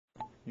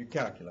your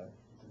calculator.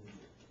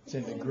 It's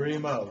in degree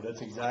mode.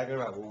 That's exactly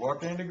right. We're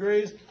working in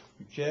degrees.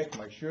 You check,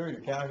 make sure your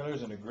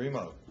calculator's in degree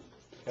mode.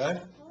 Okay?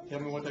 Tell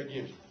me what that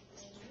gives you.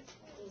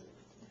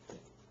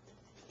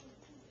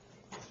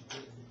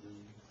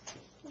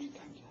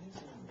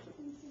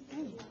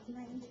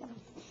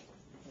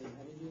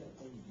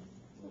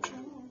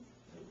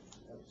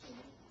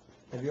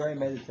 Have you already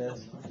made the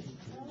test?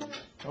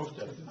 Most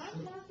of it.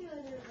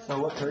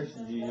 So what proofs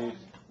did you use?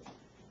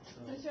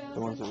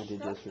 The ones that we did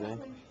yesterday.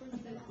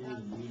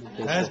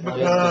 That's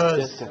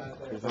because Jessica.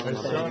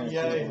 there's some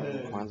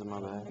yay. Mine's in my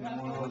bag.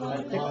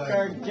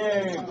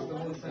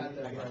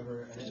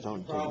 Just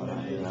don't take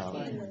mine out.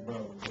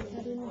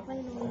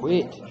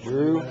 Quit,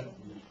 Drew.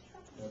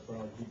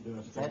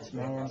 That's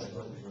man.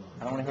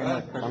 I don't want to hear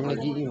another person. I'm gonna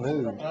get you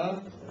moved.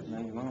 No, you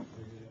won't.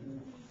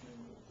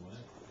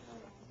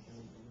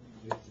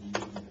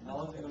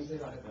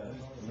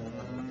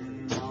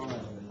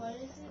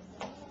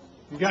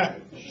 You got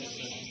it.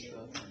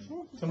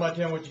 Somebody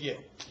tell me what you get.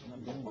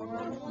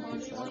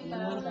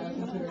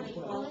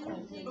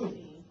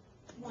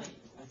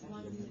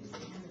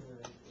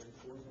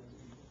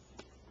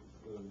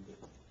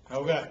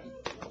 Okay.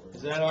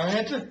 Is that our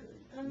answer?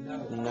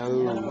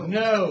 No.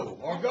 No.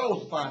 Our goal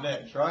is to find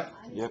X, right?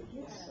 Yep.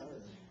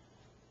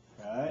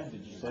 Alright,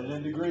 did you set it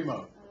in degree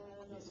mode?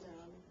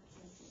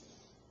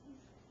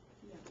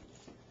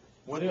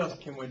 What else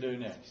can we do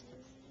next?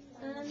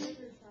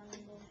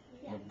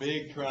 A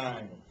big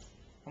triangle.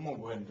 I'm gonna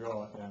go ahead and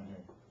draw it down here.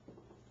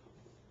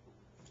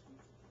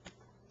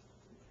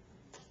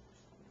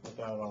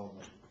 Without all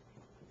the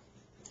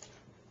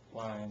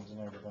lines and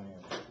everything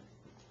else.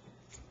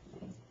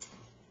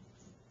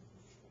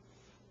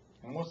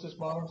 And what's this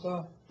bottom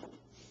side?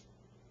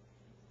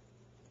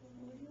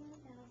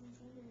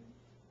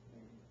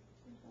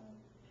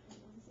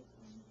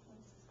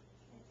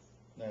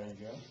 There you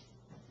go.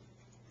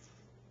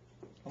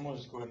 I'm gonna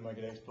just go ahead and make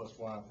it x plus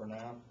y for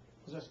now,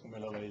 because that's gonna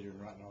be a little easier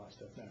than writing all that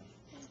stuff down.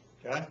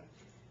 Okay?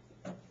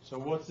 So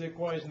what's the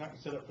equation I can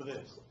set up for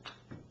this?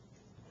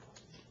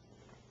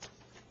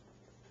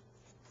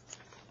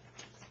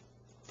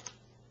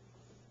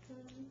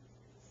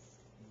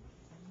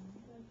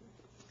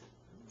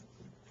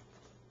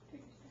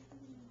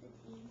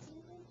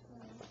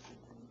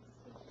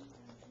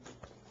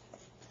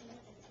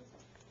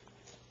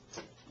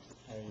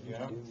 There you go.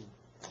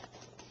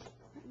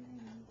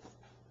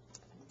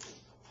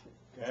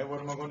 Okay, what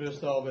am I going to do to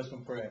solve this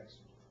one for x?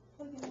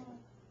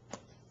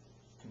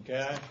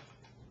 Okay,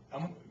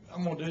 I'm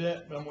going to do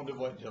that, but I'm going to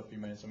wait until a few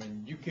minutes. I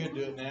mean, you could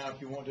do it now if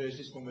you want to. It's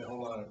just going to be a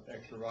whole lot of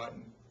extra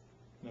writing.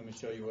 Let me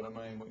show you what I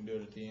mean. We can do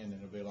it at the end,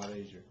 and it'll be a lot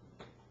easier.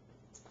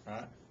 All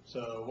right.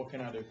 So what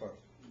can I do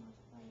first?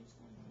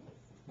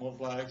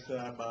 Multiply x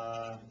side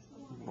by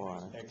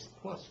Y. x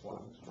plus y.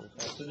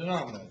 That's the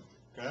denominator.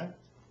 Okay.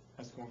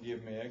 That's going to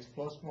give me x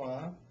plus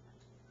y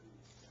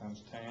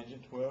times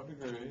tangent 12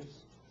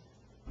 degrees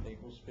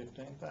equals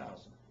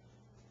 15,000.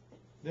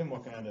 Then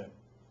what can I do?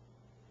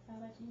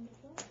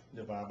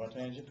 Divide by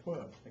tangent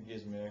 12. It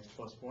gives me x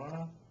plus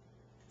y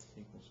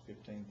equals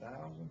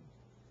 15,000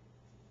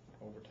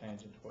 over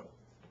tangent 12.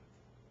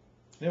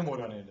 Then what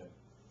do I need to do?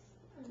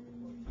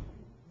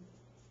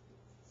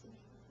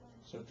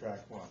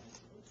 Subtract y.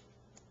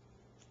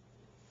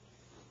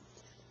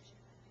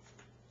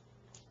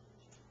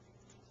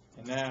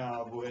 And now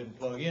I'll go ahead and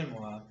plug in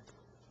y.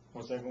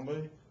 What's that going to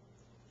be?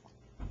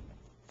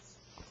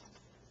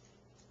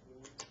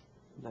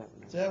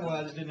 So that way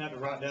I just didn't have to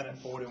write down at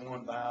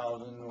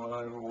 41,000 or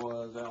whatever it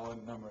was, that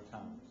one number of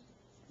times.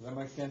 Does that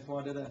make sense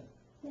why I did that?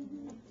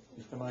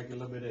 Just to make it a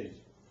little bit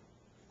easier.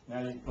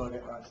 Now you can plug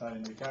that right side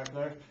into your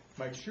calculator.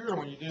 Make sure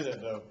when you do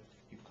that though,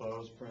 you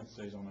close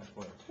parentheses on that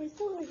 12. We're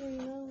still in degree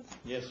mode.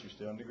 Yes, you're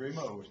still in degree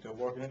mode. We're still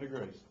working in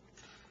degrees.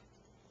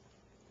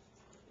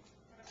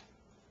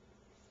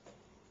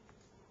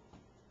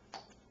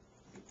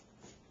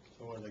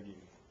 So what does that give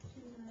you?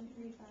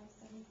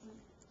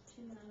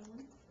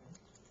 2935.291.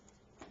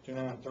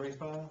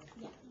 2935?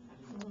 Yeah.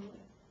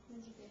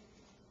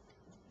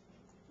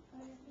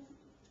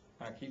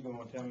 All right, keep going.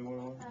 Tell me what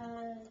it was.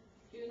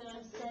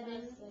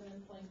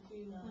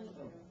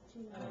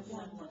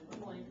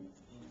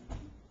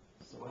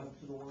 297.290. So what happened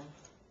to the Y?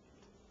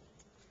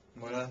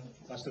 Well,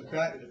 I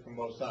subtracted it from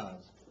both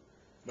sides.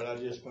 But I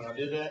just, when I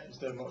did that,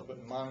 instead of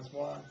putting minus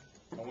y,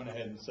 I went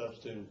ahead and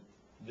substituted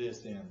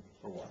this in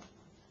for y.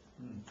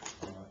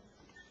 All right.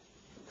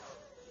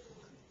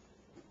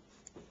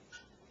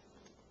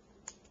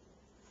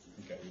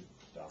 Okay,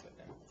 stop it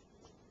now.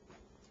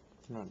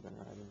 I'm not done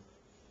writing.